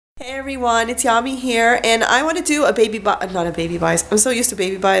Hey everyone, it's Yami here, and I want to do a baby buy, not a baby buys. I'm so used to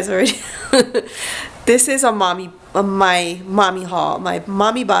baby buys already. This is my mommy haul, my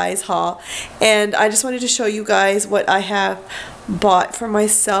mommy buys haul, and I just wanted to show you guys what I have bought for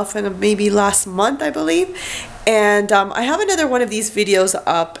myself in maybe last month, I believe. And I have another one of these videos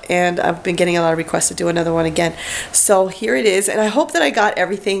up, and I've been getting a lot of requests to do another one again. So here it is, and I hope that I got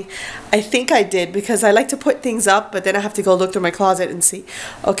everything. I think I did, because I like to put things up, but then I have to go look through my closet and see,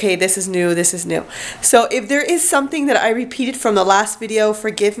 okay, this is new, this is new. So if there is something that I repeated from the last video,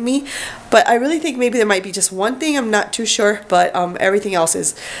 forgive me, but I really think maybe there might be just one thing, I'm not too sure, but everything else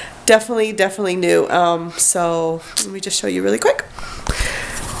is definitely new. So let me just show you really quick.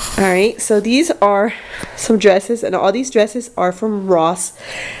 Alright, so these are some dresses, and all these dresses are from Ross,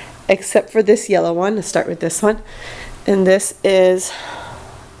 except for this yellow one. Let's start with this one. And this is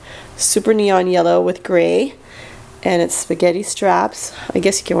super neon yellow with gray, and it's spaghetti straps. I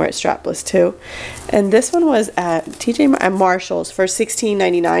guess you can wear it strapless too. And this one was at Marshall's for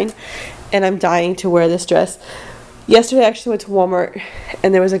 $16.99, and I'm dying to wear this dress. Yesterday I actually went to Walmart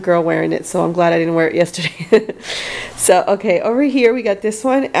and there was a girl wearing it, so I'm glad I didn't wear it yesterday. So okay, over here we got this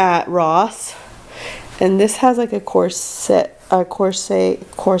one at Ross, and this has like a corset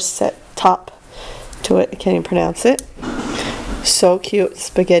top to it. I can't even pronounce it. So cute,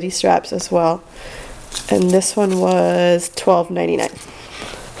 spaghetti straps as well. And this one was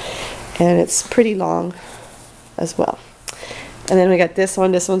 $12.99, and it's pretty long as well. And then we got this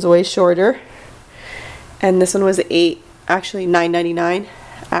one. This one's way shorter. And this one was actually $9.99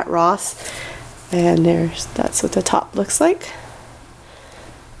 at Ross. And that's what the top looks like.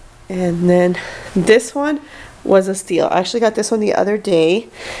 And then this one was a steal. I actually got this one the other day,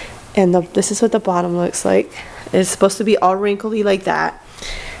 and this is what the bottom looks like. It's supposed to be all wrinkly like that,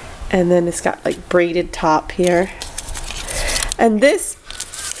 and then it's got like braided top here. And this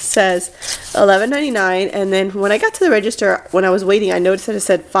says $11.99, and then when I got to the register, when I was waiting, I noticed that it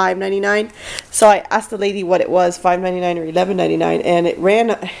said $5.99. So I asked the lady what it was, $5.99 or $11.99, and it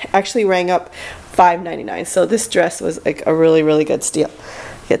actually rang up $5.99. So this dress was like a really good steal.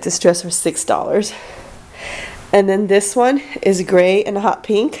 Get this dress for $6. And then this one is gray and hot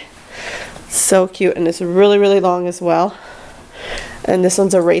pink. So cute, and it's really long as well. And this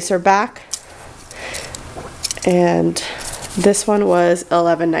one's a racer back, and this one was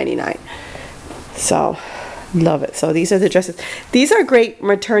 $11.99. So love it. So these are the dresses. These are great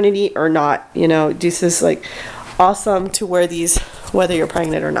maternity or not, you know. This is like awesome to wear these whether you're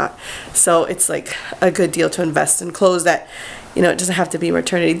pregnant or not. So it's like a good deal to invest in clothes that, you know, it doesn't have to be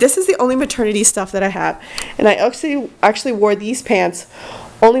maternity. This is the only maternity stuff that I have, and I actually wore these pants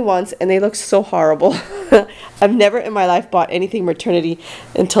only once, and they look so horrible. I've never in my life bought anything maternity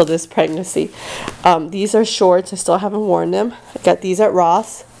until this pregnancy. These are shorts. I still haven't worn them. I got these at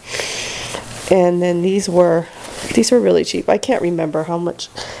Ross, and then these were really cheap. I can't remember how much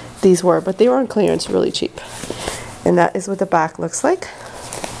these were, but they were on clearance, really cheap. And that is what the back looks like.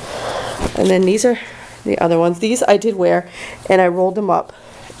 And then these are the other ones. These I did wear, and I rolled them up,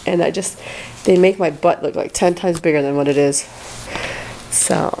 and they make my butt look like 10 times bigger than what it is.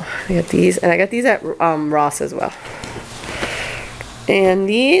 So I got these, and I got these at Ross as well. And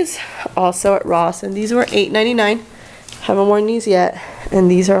these also at Ross, and these were $8.99. Haven't worn these yet, and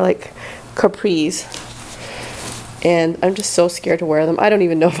these are like capris, and I'm just so scared to wear them. I don't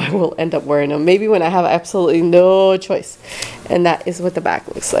even know if I will end up wearing them. Maybe when I have absolutely no choice. And that is what the back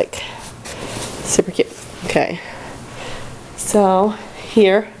looks like. Super cute. Okay, so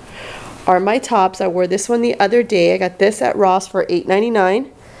here are my tops. I wore this one the other day. I got this at Ross for $8.99,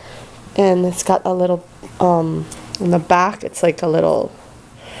 and it's got a little in the back, it's like a little,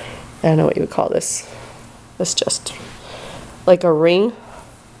 I don't know what you would call this. It's just like a ring,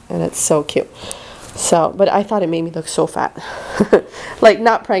 and it's so cute. So, but I thought it made me look so fat. Like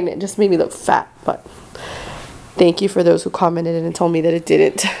not pregnant, just made me look fat. But thank you for those who commented and told me that it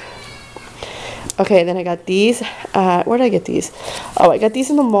didn't. Okay, then I got these. Where did I get these? Oh, I got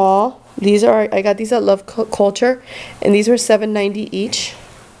these in the mall. I got these at Love Culture, and these were $7.90 each.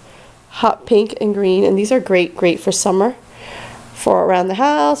 Hot pink and green, and these are great for summer, for around the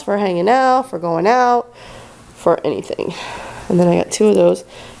house, for hanging out, for going out, for anything. And then I got two of those.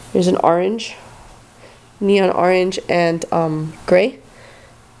 There's an orange, neon orange, and gray,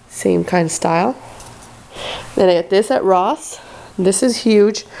 same kind of style. Then I got this at Ross. This is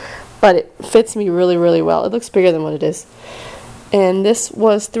huge, but it fits me really well. It looks bigger than what it is. And this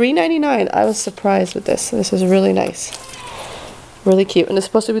was $3.99. I was surprised with this. This is really nice. Really cute. And it's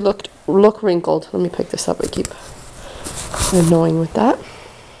supposed to be look wrinkled. Let me pick this up. I keep annoying with that.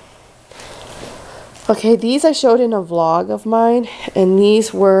 Okay, these I showed in a vlog of mine, and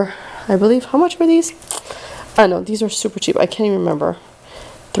these were, I believe, how much were these? I don't know, these are super cheap. I can't even remember.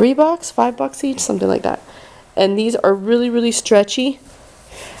 $3, $5 each, something like that. And these are really, really stretchy.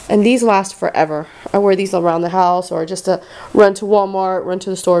 And these last forever. I wear these around the house or just to run to Walmart, run to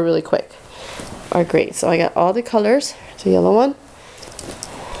the store really quick. Are great. So I got all the colors. It's a yellow one.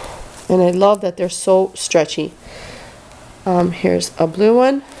 And I love that they're so stretchy. Here's a blue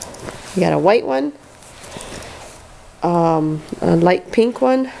one. You got a white one. A light pink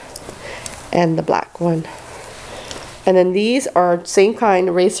one. And the black one. And then these are same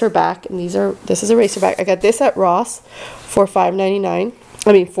kind, racer back. And this is a racer back. I got this at Ross for $5.99.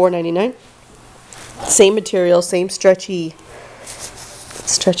 I mean $4.99. Same material, same stretchy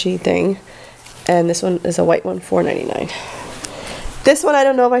thing. And this one is a white one, $4.99. This one I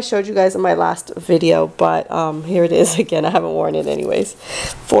don't know if I showed you guys in my last video, but here it is again. I haven't worn it anyways.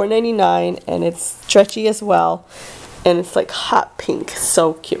 $4.99, and it's stretchy as well, and it's like hot pink.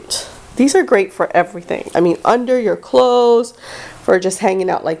 So cute. These are great for everything. I mean, under your clothes, for just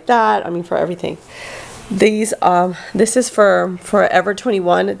hanging out like that. I mean, for everything. These this is for Forever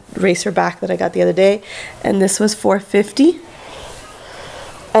 21 racer back that I got the other day, and this was $4.50.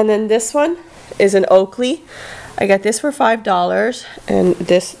 And then this one is an Oakley. I got this for $5, and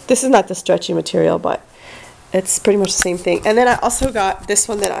this is not the stretchy material, but it's pretty much the same thing. And then I also got this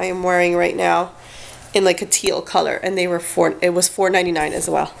one that I am wearing right now in like a teal color, and it was $4.99 as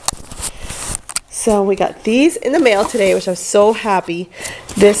well. So we got these in the mail today, which I'm so happy.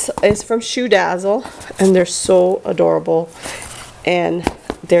 This is from Shoe Dazzle, and they're so adorable, and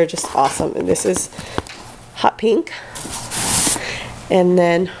they're just awesome. And this is hot pink. And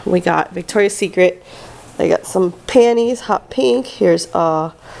then we got Victoria's Secret. I got some panties, hot pink. Here's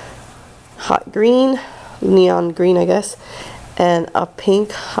a hot green, neon green, I guess, and a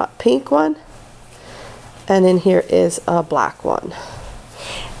pink, hot pink one. And then here is a black one.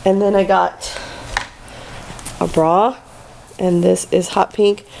 And then I got a bra, and this is hot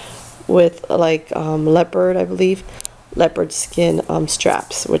pink with like leopard, I believe, leopard skin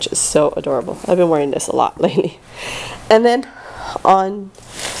straps, which is so adorable. I've been wearing this a lot lately. And then on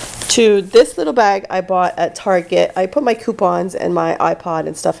to this little bag I bought at Target. I put my coupons and my iPod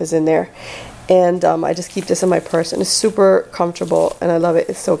and stuff is in there, and I just keep this in my purse, and it's super comfortable, and I love it.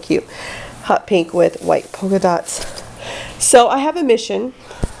 It's so cute. Hot pink with white polka dots. So I have a mission.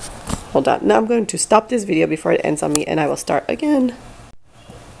 Hold on. Now I'm going to stop this video before it ends on me, and I will start again.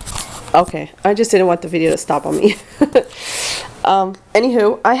 Okay, I just didn't want the video to stop on me.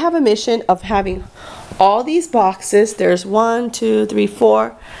 Anywho, I have a mission of having all these boxes. There's 1, 2, 3,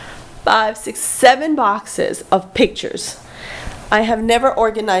 4, 5, 6, 7 boxes of pictures. I have never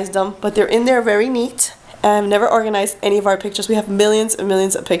organized them, but they're in there very neat. I've never organized any of our pictures. We have millions and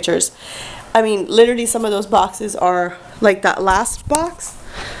millions of pictures. I mean, literally some of those boxes are like that last box.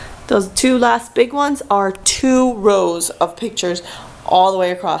 Those 2 last big ones are 2 rows of pictures all the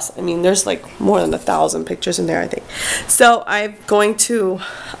way across. I mean, there's like more than 1,000 pictures in there, I think. So I'm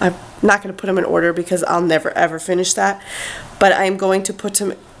not going to put them in order because I'll never ever finish that. But I'm going to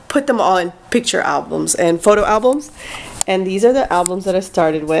put them all in picture albums and photo albums. And these are the albums that I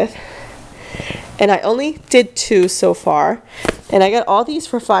started with. And I only did 2 so far. And I got all these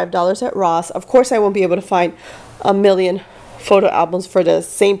for $5 at Ross. Of course, I won't be able to find a million photo albums for the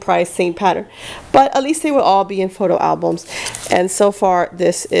same price, same pattern, but at least they will all be in photo albums. And so far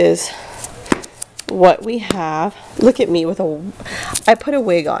this is what we have. Look at me with I put a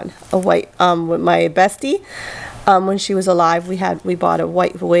wig on, a white with my bestie when she was alive. We bought a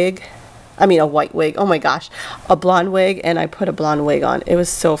white wig. I mean a white wig, oh my gosh, a blonde wig, and I put a blonde wig on. It was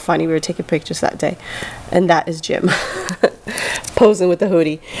so funny. We were taking pictures that day, and that is Jim posing with the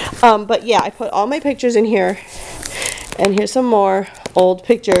hoodie. But yeah, I put all my pictures in here. And here's some more old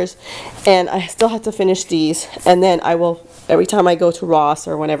pictures, and I still have to finish these, and then I will, every time I go to Ross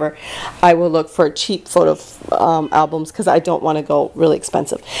or whenever, I will look for cheap photo albums because I don't want to go really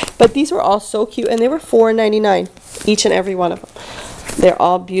expensive. But these were all so cute, and they were $4.99 each and every one of them. They're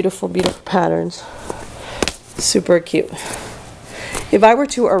all beautiful, beautiful patterns. Super cute. If I were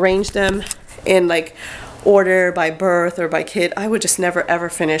to arrange them in like order by birth or by kid, I would just never ever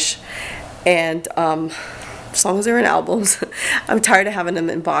finish. And as long as they're in albums. I'm tired of having them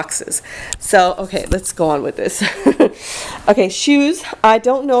in boxes. So, okay, let's go on with this. Okay, shoes. I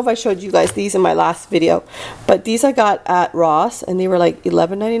don't know if I showed you guys these in my last video, but these I got at Ross, and they were like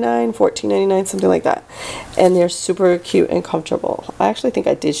 $11.99, $14.99, something like that. And they're super cute and comfortable. I actually think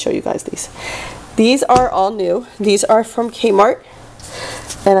I did show you guys these. These are all new. These are from Kmart,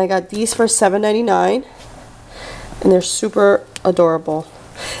 and I got these for $7.99, and they're super adorable.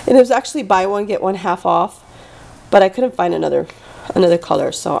 And it was actually buy one get one half off, but I couldn't find another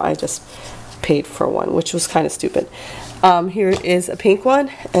color, so I just paid for one, which was kind of stupid. Here is a pink one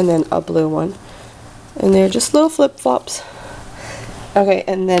and then a blue one, and they're just little flip-flops. Okay,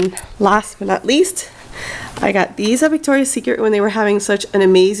 and then last but not least, I got these at Victoria's Secret when they were having such an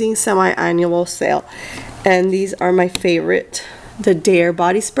amazing semi-annual sale, and these are my favorite, the Dare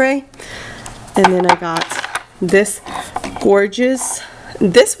body spray. And then I got this gorgeous,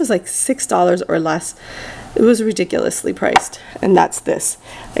 this was like $6 or less. It was ridiculously priced, and that's this.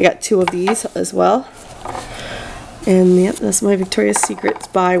 I got 2 of these as well. And yep, that's my Victoria's Secret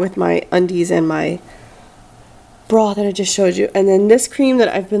buy with my undies and my bra that I just showed you. And then this cream that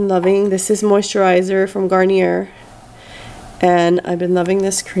I've been loving, this is moisturizer from Garnier, and I've been loving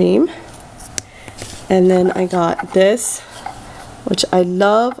this cream. And then I got this, which I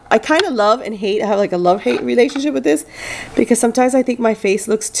love. I kind of love and hate. I have like a love-hate relationship with this, because sometimes I think my face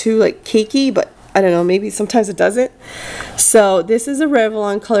looks too like cakey, but I don't know, maybe sometimes it doesn't. So this is a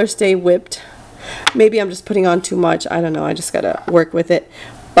Revlon Color Stay Whipped. Maybe I'm just putting on too much, I don't know, I just gotta work with it.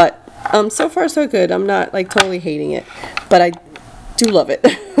 But so far so good. I'm not like totally hating it, but I do love it.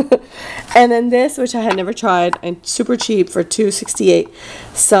 And then this, which I had never tried, and super cheap for $2.68,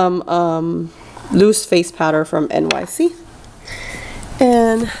 some loose face powder from NYC.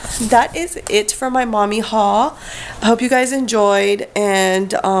 And that is it for my mommy haul. I hope you guys enjoyed, and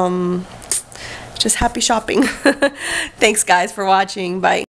just happy shopping. Thanks guys for watching. Bye.